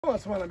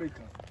What's one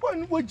America?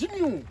 What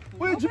Jimmy?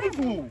 Where Jimmy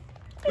fool?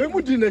 We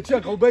would in a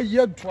check over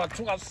here to a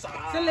trust.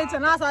 So let's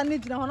not I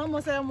need to know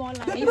almost more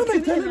like Let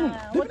me tell him.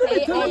 Let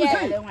me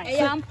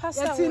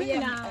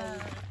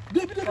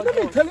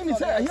tell him,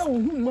 say, I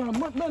am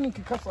man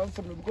can cast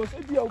answer because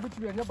if you are with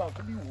me and about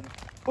to be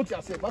what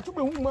you say, but to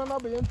be woman,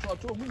 I'll be in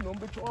trouble.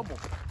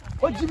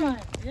 What Jimmy?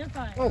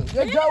 Oh,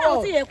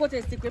 yeah, what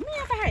is the me?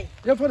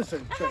 Yeah, for the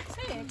same.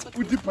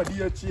 We dip a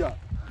dear cheer.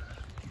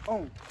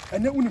 Oh,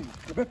 and then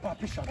the bed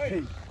papi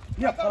champagne.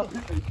 Yeah,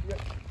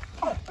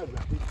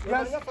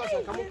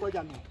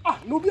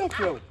 no be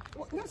afraid.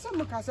 Yes,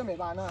 I'm a customer,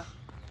 Vanna.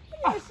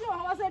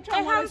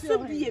 I have to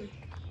be.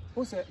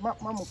 Who said,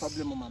 Mamma,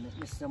 problem,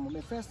 Mr.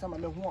 My first time I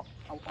met one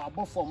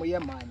above for my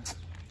mind.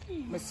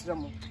 Mr.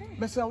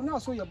 Mr. Now,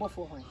 so you're both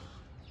for him.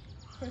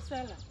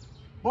 Priscilla.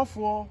 Both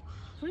for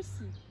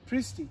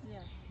Pristy.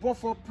 Yeah. Both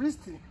for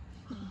Pristy.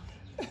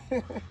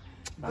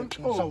 No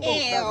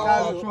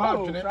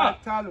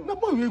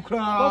boy will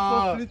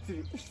cry.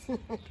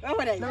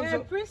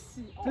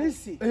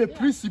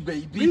 Prissy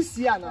baby.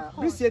 Prissy,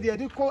 Prissy,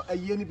 they call a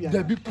Yenibia.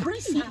 There be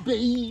Prissy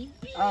baby.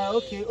 Ah,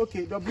 okay.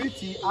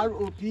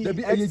 WTROP. There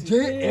be a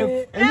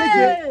JF.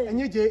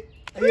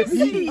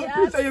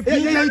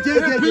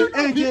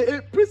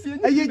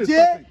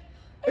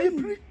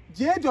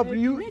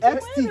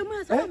 JWXT.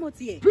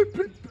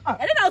 I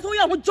don't know who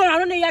you join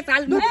on the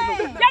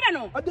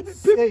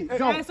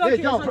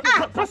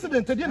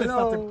President,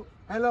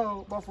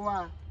 hello,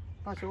 Bafua.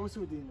 Pastor, what's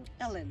your name?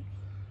 Ellen.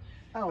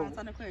 Oh,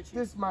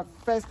 this is my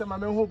first time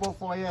I'm home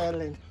for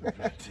Ellen.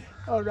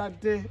 All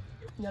right,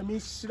 Yami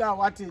Shira,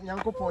 what in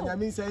Yankopo,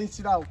 Yami saying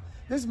Shira.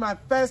 This is my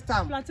first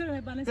time. I didn't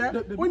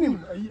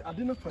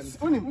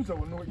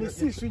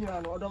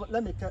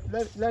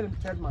let him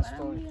tell my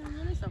story. I'm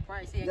really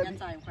surprised.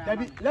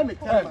 Let me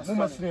tell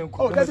my story.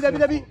 Oh,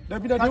 Debbie.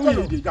 Don't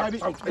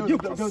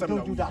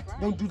do that.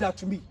 Don't do that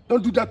to me.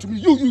 Don't do that to me.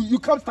 You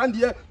can't stand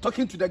here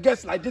talking to the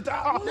guests like this.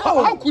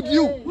 How could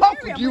you? How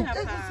could you?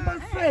 It's my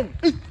friend.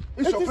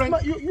 It's your friend.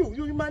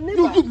 You my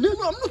neighbor. No,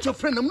 I'm not your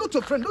friend. I'm not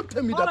your friend. Don't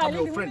tell me that I'm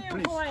your friend,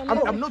 please.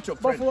 I'm not your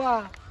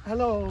friend.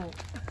 Hello.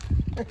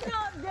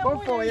 Oh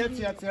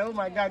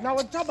my God. Now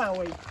what about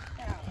way?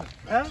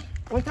 Huh?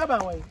 What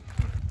about way?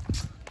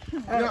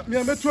 Me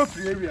a metro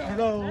free area.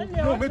 Hello.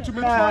 No, metro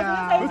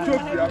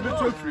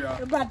free.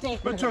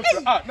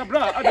 Ah, na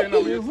bra, I don't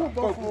know who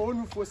bought for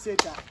onu for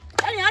seta.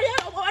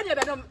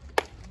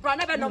 Bra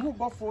never know who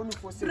bought for onu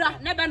for seta. Bra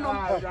never know.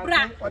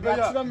 Bra.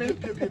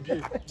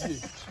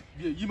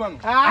 You man.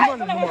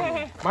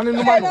 Man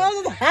no man.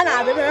 And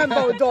I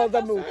remember do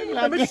the no.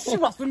 I be she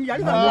was from you. I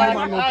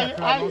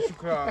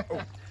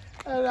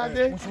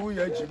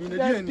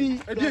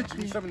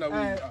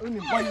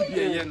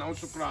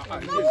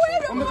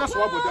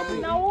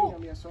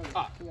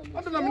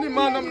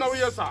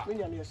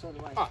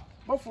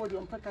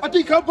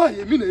think I'll buy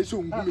a minute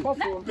soon. No,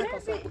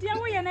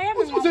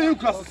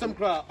 class some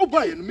crowd. Oh,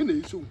 buy a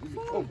minute soon.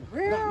 Oh,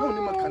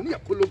 no, man can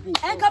Colombo.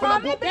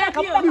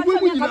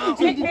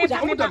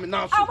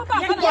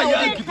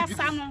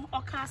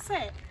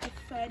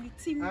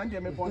 And they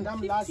born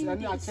them last year.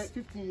 I checked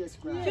 15 years.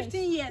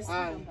 15 years.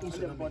 And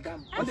they born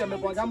them.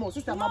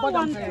 Sister, my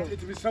bottom.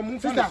 It will some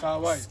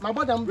my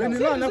bottom. When you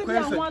learn that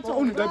question,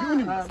 only the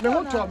beginning. Me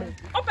who told me?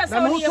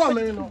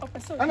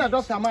 And a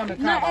doctor man.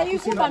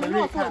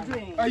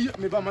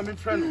 Me by my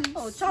friend.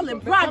 Oh, Charlie,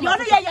 Brad, you're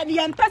the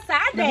empesa.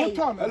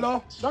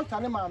 Hello, doctor,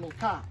 I'm a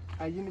car.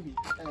 I be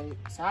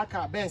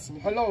Saka Benson.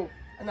 Hello.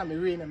 And I'm a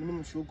rain and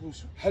minimum show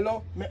goose.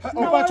 Hello.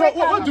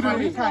 What do you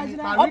mean?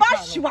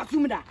 About she was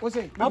doing that. What's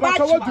it? About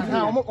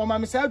what my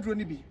Miss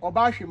Adronibi or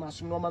Bashima,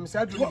 no, my Miss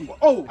Adronibi.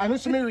 Oh, I know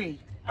some Mary.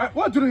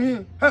 What do you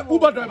mean?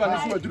 Uber driver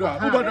is what?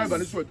 Uber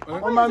driver is what?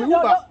 On my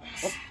Uber.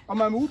 On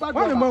my Uber.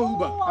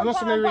 I know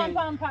some Mary.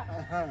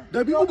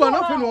 There be Uber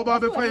nothing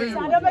about the fire.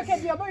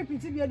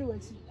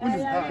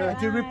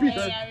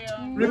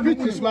 Repeat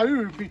is my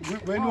repeat.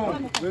 When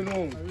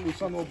we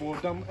son of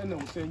them and I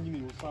was saying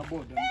you were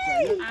aboard them.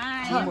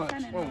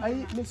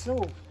 I miss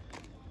so.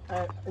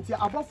 It's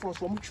above for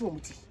some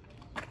chumity.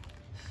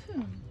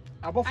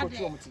 Above for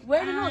chumity.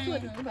 Where do you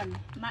know?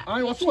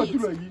 I was so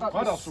doing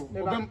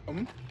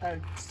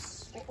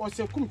or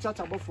say come chat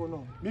above for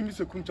no. Mimi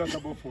say come chat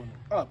above for no.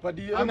 Ah, but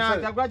the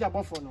answer grad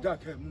above for no.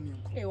 Jack,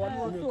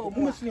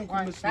 Muslim.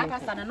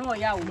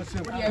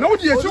 No,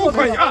 dear, so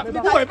fine. Ah,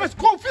 boy, best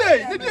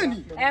coffee.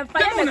 And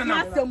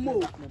find some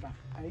more.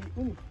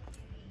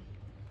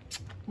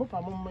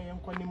 Mopa mama yam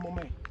kwani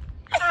mama.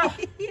 Ah,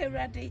 here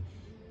ready.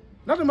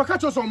 Na de maka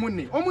cho so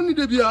money. Omoney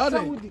de bia ade.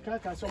 So di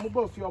kaka so mo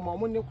ba fi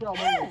omoney kura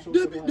omoney so.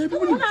 De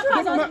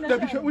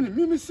bi hwe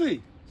mimi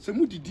say se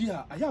mu didi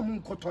a aya mu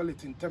nko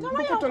toilet ntem.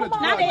 Nko toilet.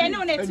 Na de ye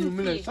no na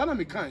ti. Sana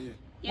me kan ye.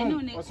 You know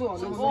ne.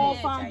 Oh,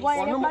 fam,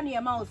 boy, your money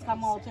amounts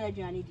come out to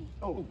Johnny.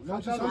 Oh,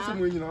 that's something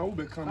when you know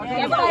we come.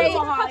 Yeah,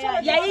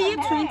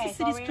 20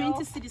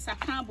 cities I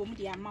can't bomb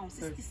the amount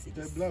 60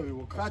 cities. The blowy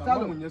will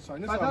come. Yes, I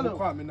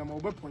na mo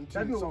point.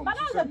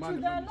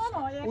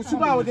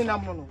 Usuba odi na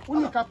mo no.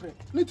 Uni kapre.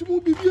 Let mu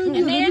bi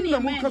na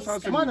mo kasa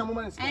se. Man na mo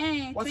man se.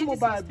 Wase mo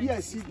ba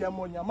bia si dia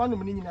mo nya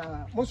manu ni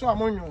nyina. Mo so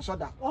amonyo so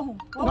da.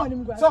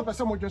 So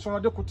pese mo dweso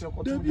de kote.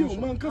 Dabi o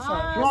man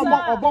kasa.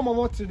 Obo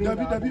mo tiri.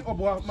 Dabi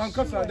obo man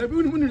kasa.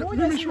 Dabi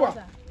mi sure.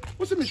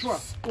 What's me sure?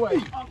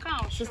 Wait.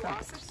 Sister.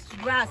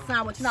 Grass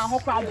sandwich na ho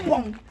kwa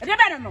bong. E de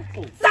be no.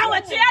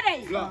 Sandwich ya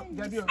dey.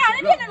 Dabi o. Ah,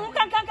 ne no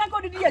kan go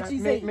di ya chi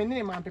say. Me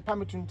name am pepa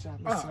me tunta.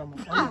 Misra mo.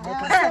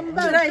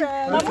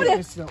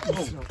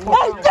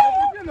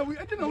 No, we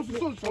didn't know so.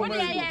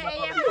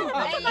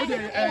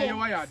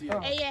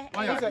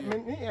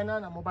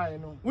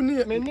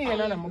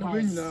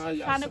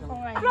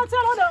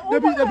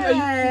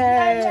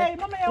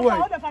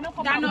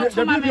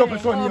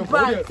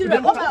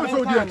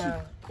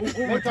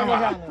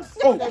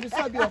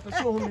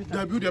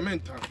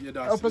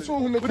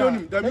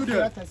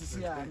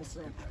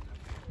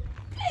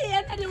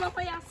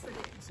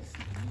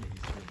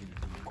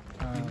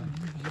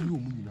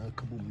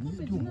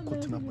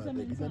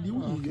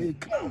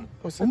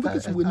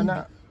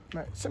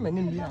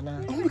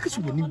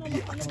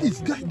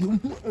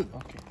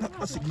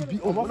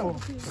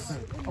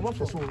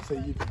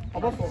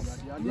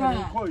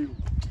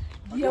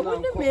 Yeah,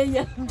 when the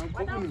mayor,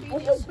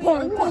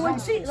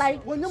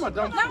 like when you're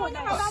madam, oh,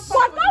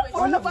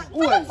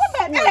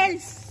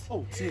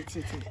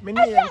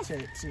 many years,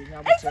 it's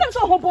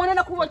so born in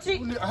a quality.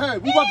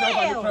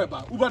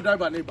 Uber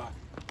driver neighbor.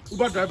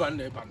 Uber driver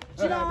neighbor.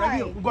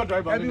 Uber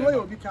driver. Everywhere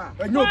you car.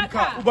 And you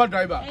car. Uber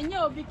driver. And you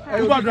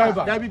Uber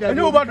driver. And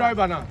you Uber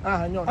driver now.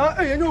 And you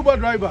Uber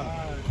driver.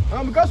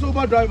 Because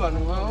Uber driver.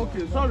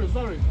 Okay, sorry.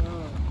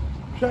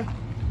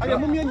 I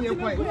am me and you.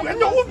 Me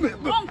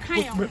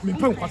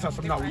pen kwasa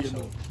some now you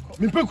know.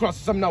 Me pen kwasa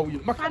some now you.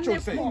 Makacho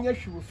say. You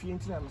should feel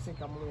into am say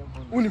come on.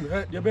 Unim he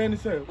dey be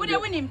say. We dey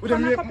win him. We dey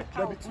me fan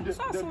kan be dey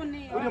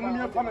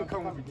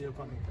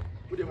fan.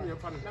 We dey me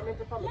fan.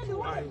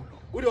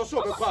 We dey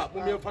also be pa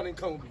mo me fan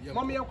kan be.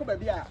 Mommy yakọ ba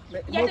bia.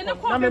 Ya dey no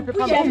na me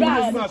pepa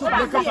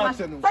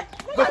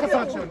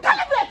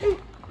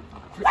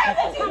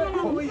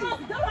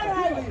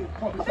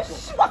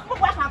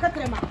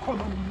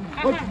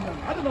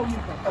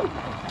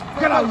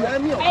Get out of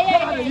here!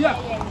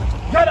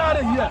 Get out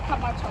of here!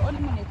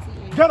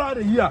 Get out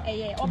of here!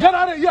 Get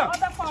out of here!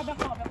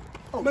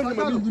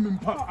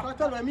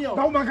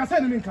 Now, Mancasa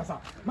and Mincasa.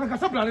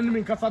 Mancasa plan and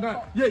Mincasa.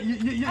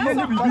 Yeah,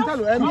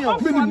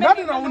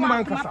 nothing on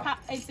Mancasa.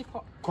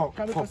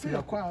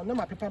 No,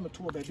 my papa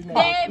to a baby.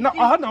 Now, I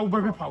had no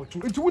baby power to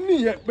it. Wouldn't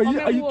yet, but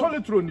you told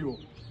it through you.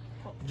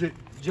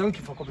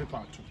 Junkie for copy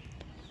part.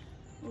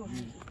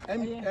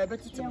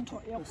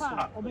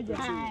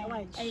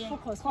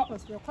 Focus.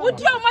 Would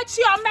you much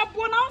your map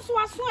one ounce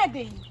was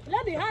sweating?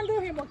 Let me handle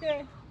him,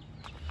 okay?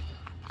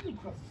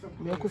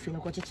 Me coffee no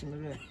kwatch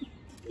me.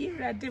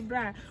 Ira de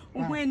bra.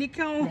 When he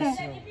come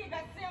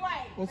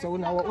What's we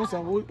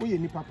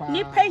ni papa.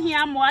 Ni pay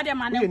him more than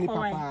man. Ni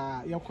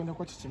papa. You can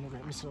kwatch me,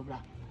 Mr. Bra.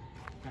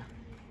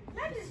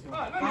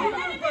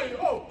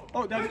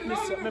 Oh, that is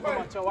Mr.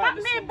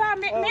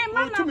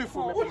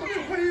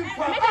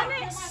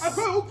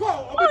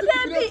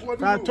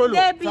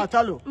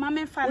 Tatalo.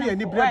 Mamma fan. We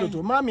need bread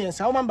to Mammy and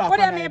Salman Baba.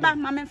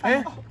 Mamma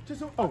fan.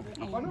 Oh,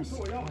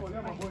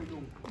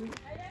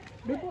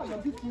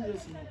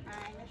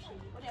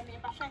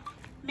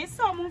 Miss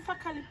Salmon for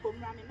Calipo,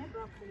 Mammy, my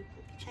broccoli,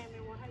 Chamber,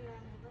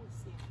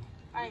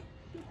 I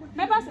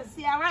never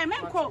see a rhyme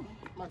and quote.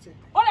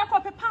 All I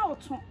call the power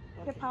to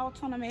a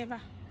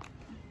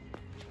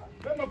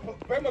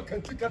Bema can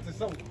take at the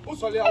sound.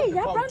 Also,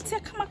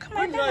 come on.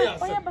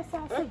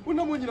 We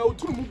know when you know,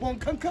 2 move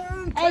can.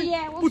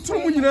 Put 2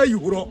 million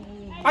euro.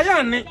 I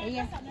am it.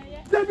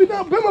 David,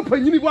 Bema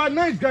Penny, what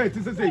nice guy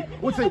to say.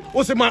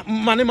 What's a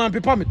money man be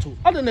permit to?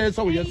 I don't know.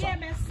 So, yes,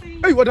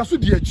 hey, what else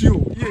would you?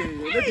 Yeah,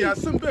 let me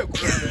ask some back.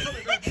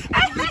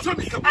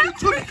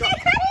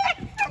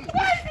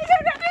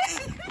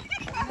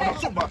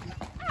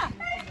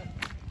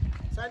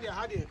 Sandy,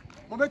 how do you?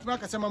 Moment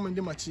back as a moment in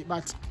the match,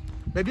 but.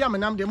 Baby, I'm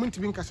an am the moon to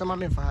be in Casama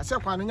Memphis. I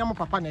said, I'm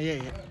papa na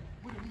ye.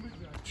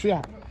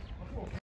 Sure.